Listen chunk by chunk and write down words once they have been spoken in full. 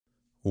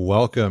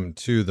Welcome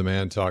to the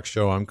Man Talk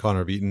Show. I'm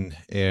Connor Beaton,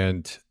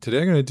 and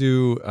today I'm going to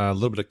do a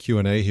little bit of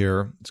Q&A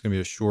here. It's going to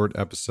be a short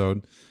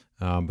episode,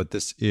 but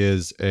this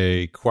is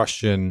a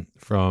question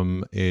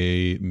from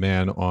a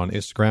man on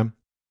Instagram.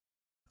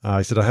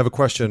 He said, I have a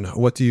question.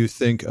 What do you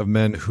think of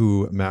men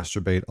who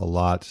masturbate a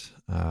lot,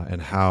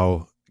 and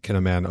how can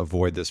a man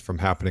avoid this from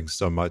happening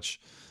so much?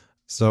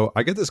 So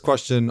I get this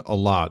question a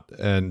lot,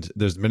 and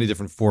there's many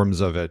different forms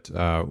of it.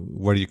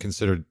 What do you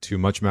consider too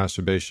much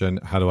masturbation?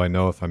 How do I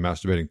know if I'm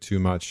masturbating too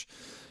much?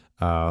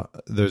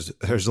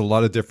 There's a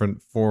lot of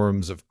different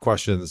forms of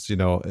questions. You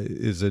know,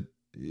 is it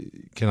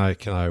can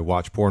I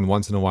watch porn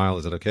once in a while?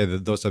 Is it okay?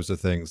 Those types of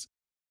things.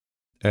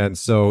 And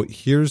so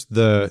here's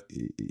the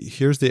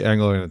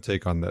angle I'm going to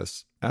take on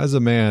this. As a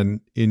man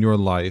in your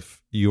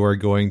life, you are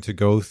going to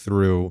go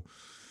through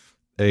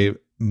a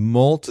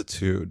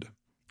multitude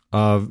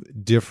of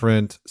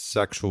different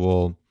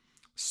sexual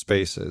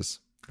spaces.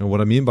 And what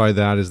I mean by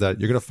that is that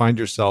you're going to find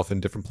yourself in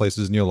different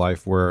places in your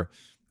life where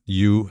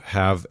you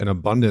have an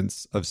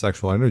abundance of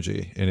sexual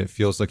energy and it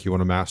feels like you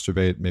want to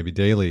masturbate maybe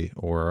daily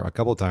or a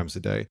couple of times a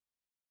day.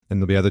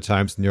 And there'll be other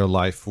times in your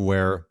life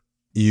where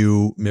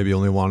you maybe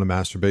only want to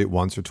masturbate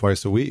once or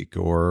twice a week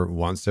or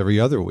once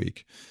every other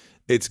week.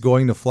 It's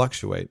going to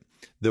fluctuate.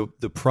 The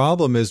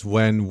problem is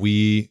when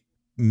we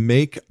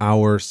make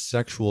our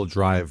sexual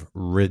drive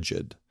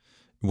rigid,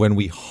 when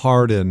we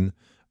harden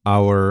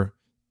our,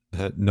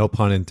 no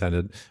pun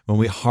intended, when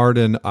we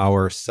harden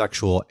our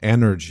sexual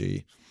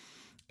energy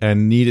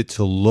and need it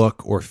to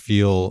look or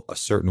feel a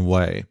certain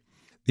way.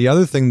 The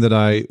other thing that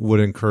I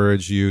would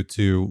encourage you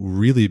to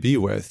really be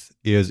with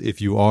is if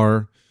you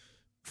are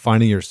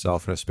finding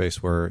yourself in a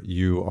space where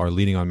you are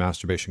leaning on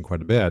masturbation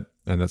quite a bit,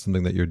 and that's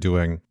something that you're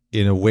doing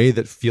in a way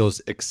that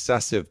feels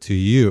excessive to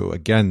you.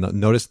 Again,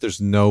 notice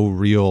there's no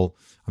real,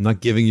 I'm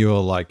not giving you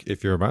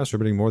if you're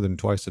masturbating more than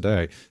twice a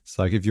day. It's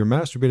like if you're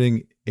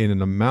masturbating in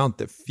an amount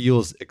that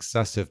feels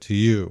excessive to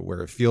you, where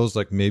it feels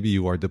like maybe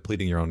you are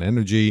depleting your own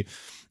energy,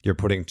 you're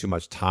putting too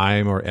much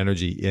time or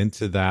energy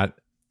into that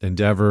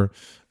endeavor.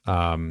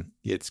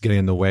 It's getting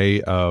in the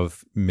way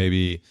of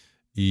maybe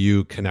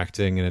you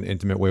connecting in an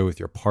intimate way with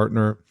your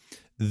partner,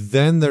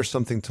 then there's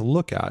something to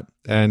look at.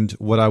 And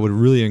what I would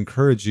really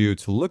encourage you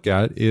to look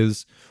at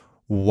is,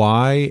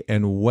 why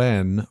and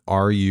when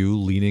are you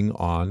leaning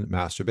on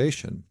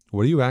masturbation?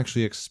 What are you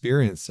actually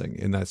experiencing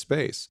in that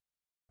space?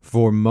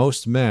 For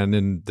most men,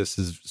 and this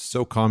is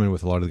so common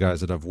with a lot of the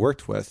guys that I've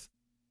worked with,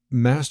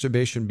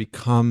 masturbation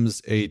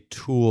becomes a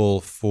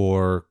tool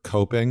for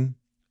coping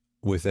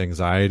with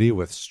anxiety,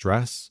 with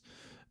stress.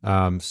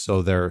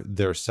 So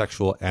their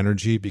sexual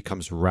energy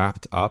becomes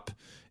wrapped up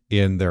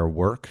in their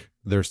work.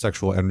 Their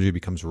sexual energy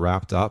becomes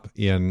wrapped up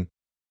in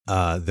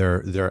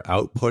their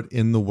output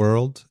in the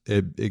world.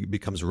 It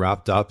becomes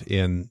wrapped up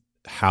in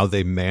how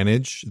they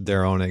manage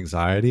their own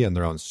anxiety and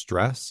their own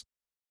stress.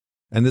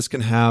 And this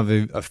can have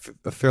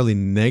a fairly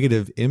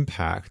negative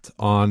impact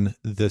on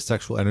the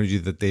sexual energy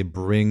that they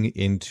bring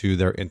into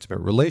their intimate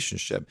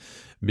relationship,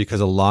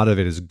 because a lot of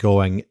it is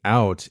going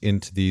out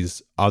into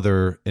these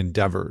other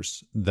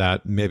endeavors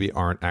that maybe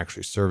aren't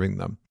actually serving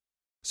them.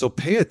 So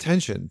pay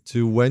attention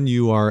to when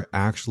you are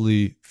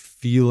actually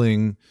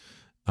feeling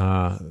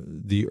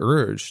the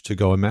urge to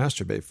go and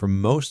masturbate. For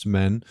most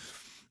men,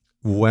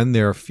 when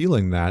they're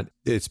feeling that,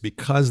 it's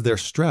because they're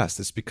stressed.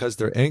 It's because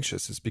they're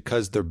anxious. It's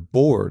because they're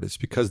bored. It's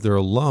because they're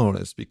alone.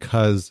 It's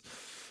because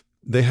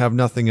they have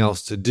nothing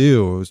else to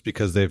do. It's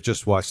because they've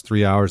just watched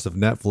 3 hours of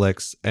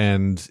Netflix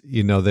and,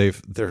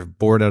 they're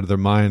bored out of their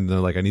mind. And they're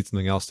like, I need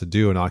something else to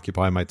do and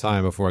occupy my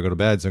time before I go to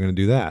bed. So I'm going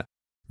to do that.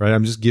 Right?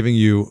 I'm just giving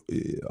you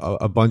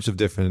a bunch of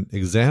different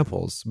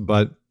examples,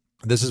 but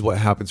this is what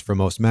happens for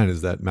most men,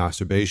 is that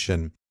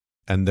masturbation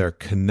and their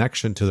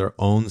connection to their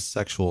own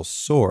sexual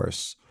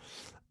source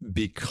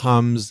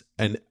becomes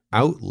an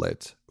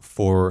outlet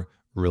for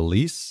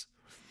release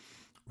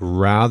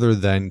rather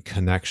than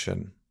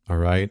connection. All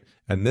right.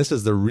 And this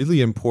is the really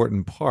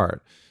important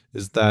part,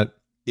 is that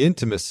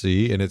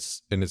intimacy in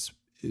its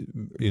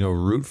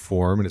root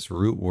form and its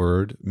root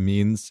word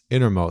means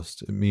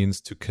innermost. It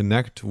means to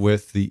connect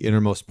with the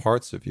innermost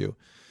parts of you.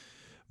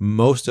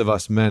 Most of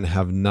us men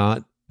have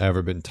not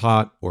ever been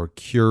taught or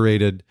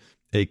curated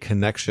a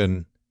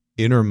connection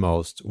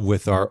innermost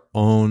with our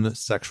own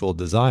sexual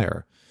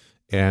desire.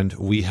 And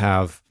we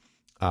have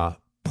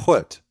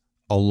put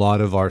a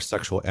lot of our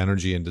sexual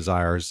energy and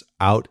desires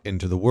out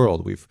into the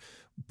world. We've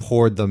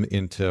poured them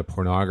into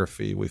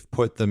pornography. We've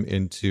put them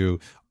into,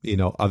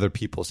 other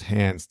people's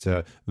hands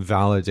to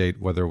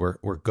validate whether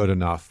we're good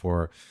enough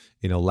or,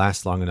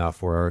 last long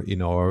enough or,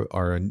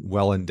 are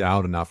well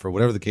endowed enough or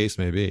whatever the case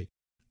may be.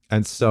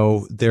 And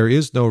so there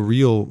is no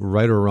real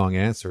right or wrong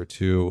answer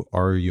to,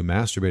 are you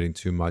masturbating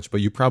too much?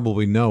 But you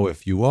probably know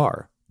if you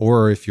are.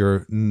 Or if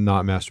you're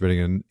not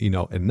masturbating,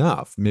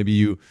 enough, maybe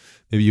you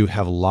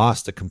have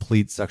lost a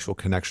complete sexual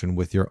connection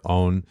with your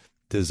own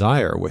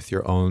desire, with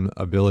your own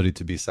ability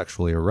to be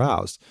sexually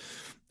aroused.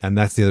 And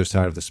that's the other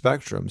side of the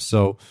spectrum.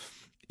 So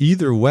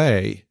either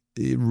way,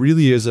 it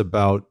really is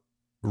about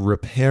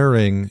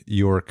repairing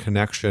your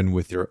connection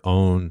with your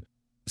own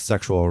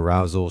sexual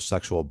arousal,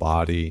 sexual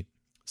body,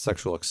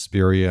 sexual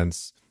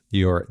experience,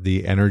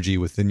 the energy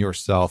within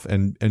yourself,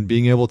 and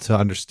being able to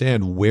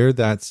understand where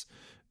that's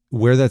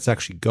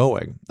actually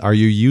going. Are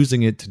you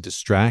using it to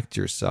distract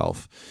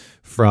yourself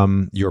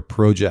from your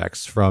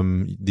projects,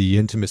 from the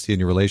intimacy in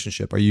your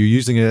relationship? Are you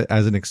using it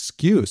as an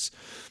excuse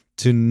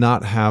to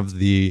not have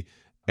the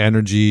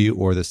energy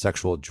or the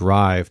sexual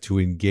drive to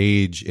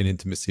engage in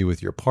intimacy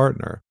with your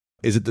partner?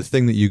 Is it the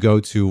thing that you go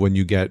to when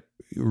you get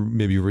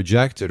maybe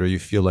rejected or you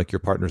feel like your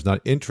partner's not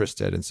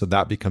interested? And so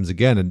that becomes,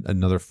 again,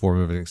 another form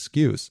of an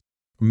excuse.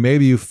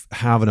 Maybe you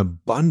have an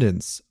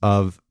abundance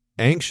of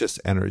anxious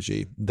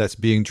energy that's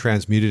being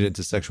transmuted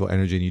into sexual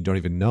energy and you don't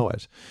even know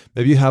it.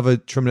 Maybe you have a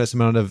tremendous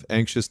amount of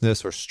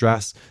anxiousness or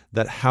stress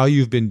that how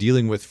you've been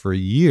dealing with for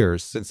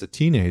years since a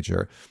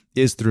teenager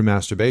is through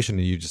masturbation,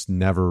 and you just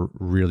never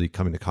really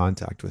come into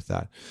contact with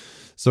that.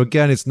 So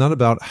again, it's not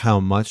about how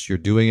much you're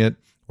doing it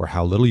or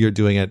how little you're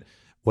doing it.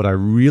 What I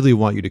really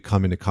want you to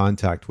come into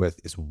contact with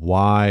is,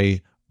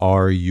 why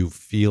are you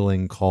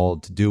feeling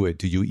called to do it?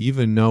 Do you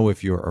even know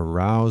if you're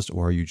aroused,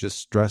 or are you just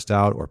stressed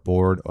out or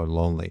bored or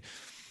lonely?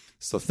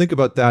 So think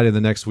about that in the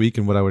next week.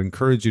 And what I would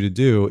encourage you to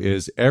do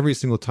is, every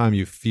single time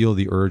you feel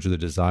the urge or the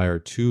desire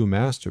to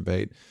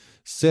masturbate,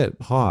 sit,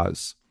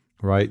 pause,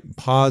 right?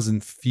 Pause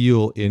and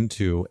feel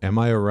into, am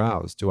I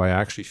aroused? Do I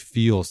actually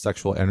feel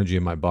sexual energy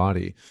in my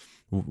body?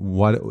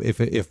 What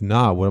if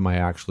not, what am I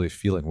actually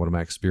feeling? What am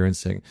I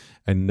experiencing?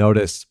 And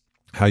notice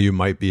how you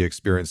might be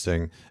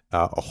experiencing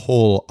a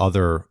whole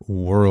other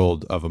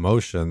world of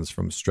emotions,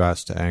 from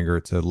stress to anger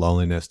to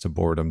loneliness to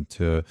boredom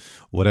to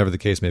whatever the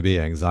case may be,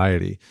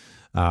 anxiety.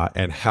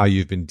 And how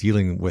you've been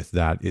dealing with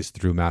that is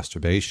through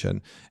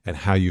masturbation, and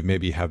how you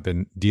maybe have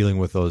been dealing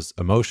with those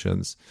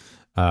emotions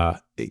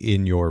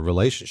in your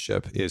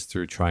relationship is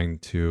through trying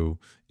to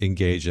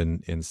engage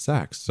in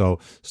sex. So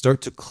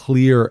start to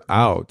clear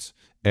out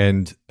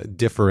and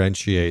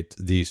differentiate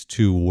these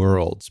two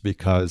worlds,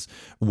 because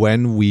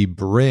when we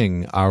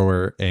bring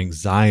our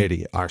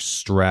anxiety, our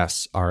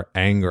stress, our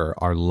anger,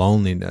 our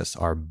loneliness,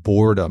 our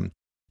boredom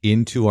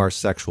into our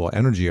sexual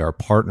energy, our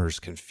partners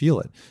can feel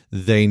it.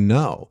 They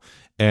know.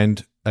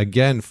 And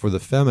again, for the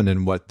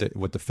feminine, what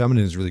the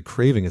feminine is really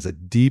craving is a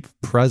deep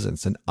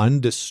presence, an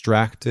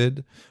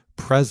undistracted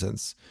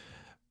presence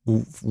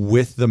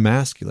with the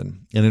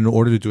masculine. And in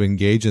order to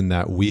engage in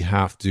that, we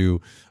have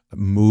to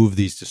move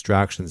these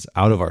distractions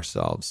out of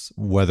ourselves,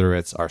 whether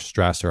it's our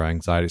stress or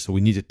anxiety. So we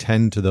need to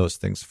tend to those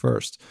things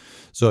first.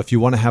 So if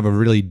you want to have a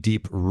really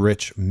deep,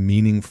 rich,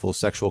 meaningful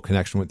sexual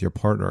connection with your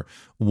partner,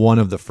 one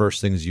of the first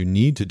things you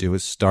need to do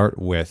is start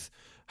with,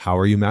 how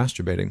are you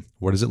masturbating?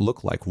 What does it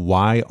look like?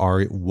 Why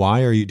are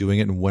you doing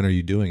it, and when are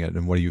you doing it,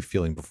 and what are you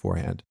feeling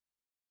beforehand?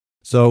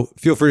 So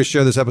feel free to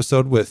share this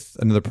episode with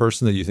another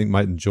person that you think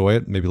might enjoy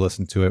it. Maybe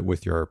listen to it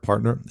with your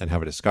partner and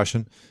have a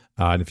discussion.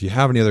 And if you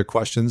have any other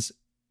questions,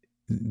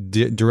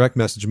 direct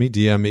message me,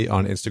 DM me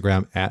on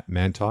Instagram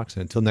 @ManTalks.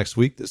 And until next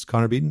week, this is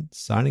Connor Beaton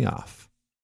signing off.